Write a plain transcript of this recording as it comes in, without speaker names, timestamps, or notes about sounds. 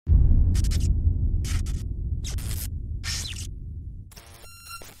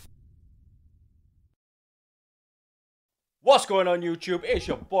What's going on YouTube? It's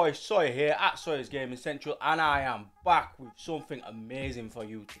your boy Sawyer here at Sawyers Gaming Central, and I am back with something amazing for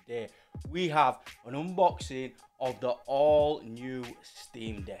you today. We have an unboxing of the all new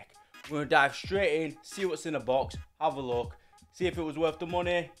Steam Deck. We're going to dive straight in, see what's in the box, have a look, see if it was worth the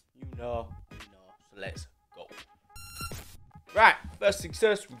money. You know, so let's go. Right, first things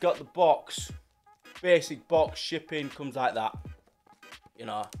first, we got the box. Basic box, shipping comes like that. You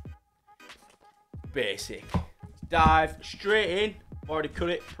know, basic. Dive straight in. Already cut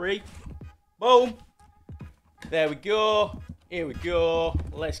it pre. Boom. There we go. Here we go.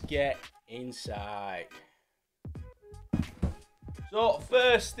 Let's get inside. So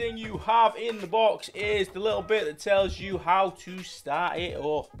first thing you have in the box is the little bit that tells you how to start it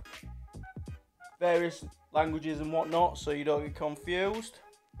up. Various languages and whatnot, so you don't get confused.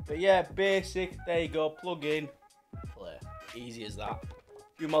 But yeah, basic. There you go. Plug in. Play. Easy as that.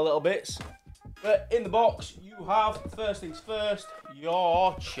 A few more little bits. But in the box, you have, first things first,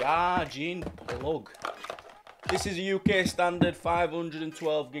 your charging plug. This is a UK standard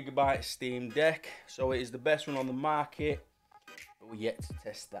 512GB Steam Deck, so it is the best one on the market, but we're yet to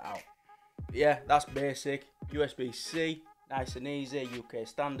test that out. But yeah, that's basic. USB-C, nice and easy, UK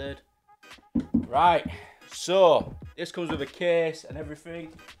standard. Right, so this comes with a case and everything.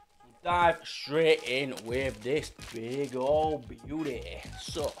 We'll dive straight in with this big old beauty.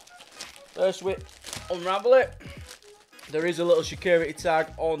 So, first we unravel it. There is a little security tag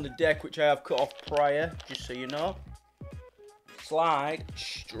on the deck which I have cut off prior, just so you know. Slide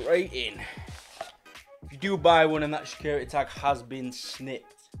straight in. If you do buy one and that security tag has been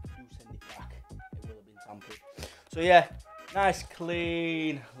snipped, do send it back. It will have been tampered. So yeah, nice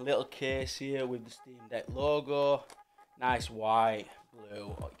clean little case here with the Steam Deck logo. Nice white,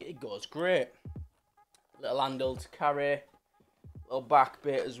 blue. It goes great. Little handle to carry. Little back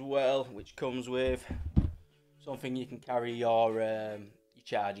bit as well, which comes with something you can carry your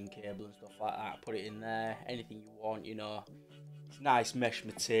charging cable and stuff like that. Put it in there, anything you want, you know. It's nice mesh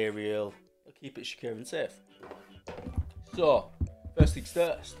material. It'll keep it secure and safe. So, first things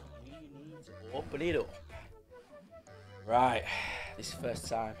first, we need to open it up. Right, this is the first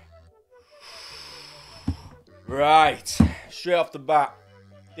time. Right, straight off the bat,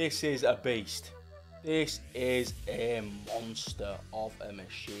 this is a beast. This is a monster of a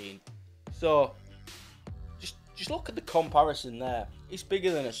machine. So, just look at the comparison there. It's bigger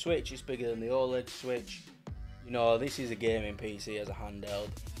than a Switch, it's bigger than the OLED Switch. You know, this is a gaming PC as a handheld.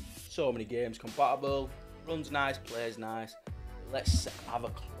 So many games compatible, runs nice, plays nice. Let's have a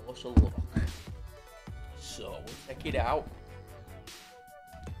closer look. So, we'll check it out.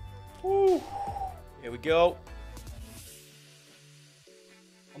 Woo. Here we go.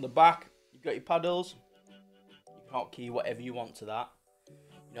 On the back, you've got your paddles. You can hotkey whatever you want to that.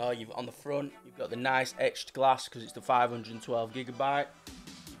 You know, you've on the front, you've got the nice etched glass because it's the 512GB.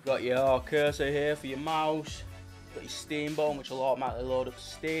 You've got your cursor here for your mouse. You've got your Steam button, which will automatically load up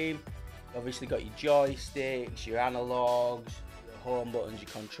Steam. You've obviously got your joysticks, your analogs, your home buttons, your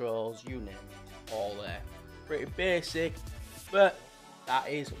controls, you name it, all there. Pretty basic, but that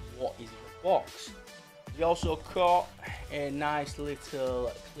is what is in the box. You also got a nice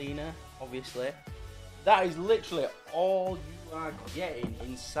little cleaner, obviously. That is literally all you are getting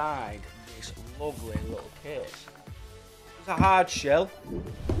inside this lovely little case. It's a hard shell.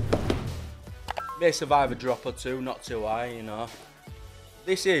 May survive a drop or two, not too high, you know.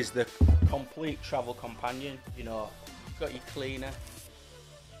 This is the complete travel companion, you know. You've got your cleaner,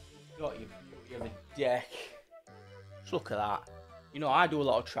 you've got your beauty of a deck. Just look at that. You know, I do a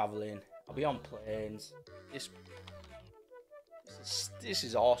lot of traveling. I'll be on planes. This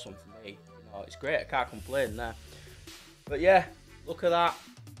is awesome for me. You know, it's great. I can't complain there. But yeah, look at that.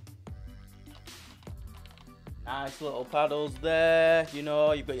 Nice little paddles there. You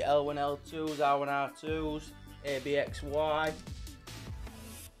know, you've got your L1, L2s, R1, R2s, ABXY.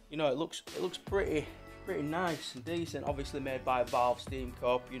 You know, it looks pretty nice and decent. Obviously made by Valve Steam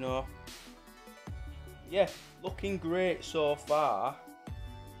Corp. You know. Yeah, looking great so far.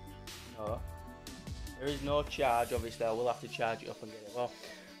 You know. There is no charge, obviously I will have to charge it up and get it off.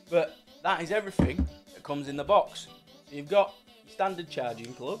 But that is everything that comes in the box. So you've got your standard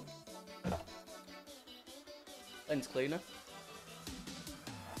charging plug, lens cleaner,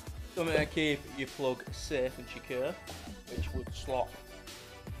 something to keep your plug safe and secure, which would slot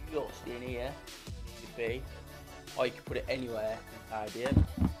just in here, if need be, or you can put it anywhere inside here.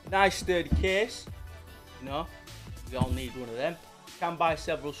 Nice sturdy case, you know, we all need one of them. Can buy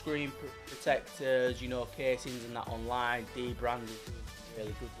several screen protectors, you know, casings and that online. Dbrand is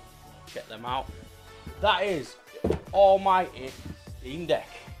really good. Check them out. That is the almighty Steam Deck,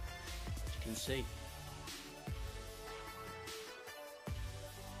 as you can see.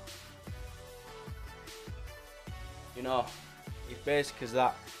 You know, it's basically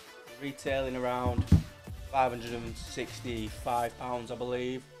that retailing around £565, I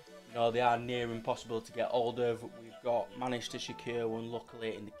believe. You know, they are near impossible to get hold of. We've got managed to secure one,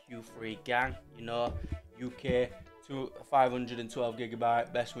 luckily, in the Q3 gang. You know, UK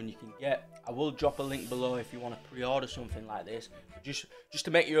 512GB, best one you can get. I will drop a link below if you want to pre-order something like this. But just to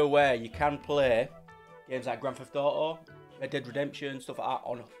make you aware, you can play games like Grand Theft Auto, Red Dead Redemption, stuff like that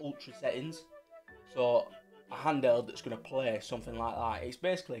on ultra settings. So a handheld that's going to play something like that. It's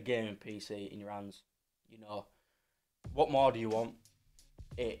basically a gaming PC in your hands. You know, what more do you want?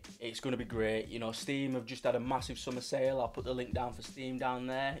 It's going to be great. You know, Steam have just had a massive summer sale. I'll put the link down for Steam down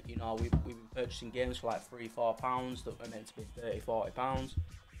there. You know, we've been purchasing games for like £3-4 that were meant to be £30-40.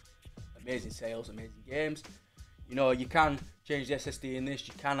 Amazing sales, amazing games. You know, you can change the SSD in this.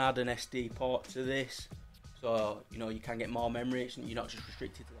 You can add an SD port to this, so you know you can get more memory. You're not just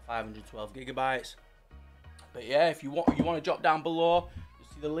restricted to the 512GB. But yeah, if you want to drop down below, you'll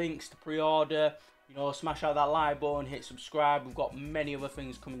see the links to pre-order. You know, smash out that like button, hit subscribe. We've got many other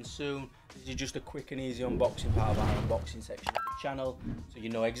things coming soon. This is just a quick and easy unboxing part of our unboxing section of the channel, so you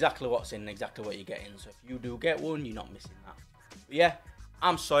know exactly what's in, exactly what you're getting. So if you do get one, you're not missing that. But yeah,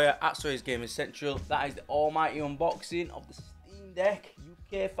 I'm Sawyer at Sawyers Gaming Central. That is the almighty unboxing of the Steam Deck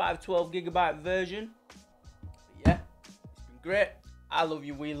UK 512GB version. But yeah, it's been great. I love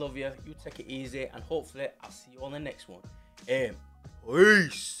you, we love you. You take it easy, and hopefully I'll see you on the next one.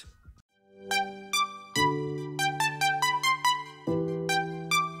 Peace.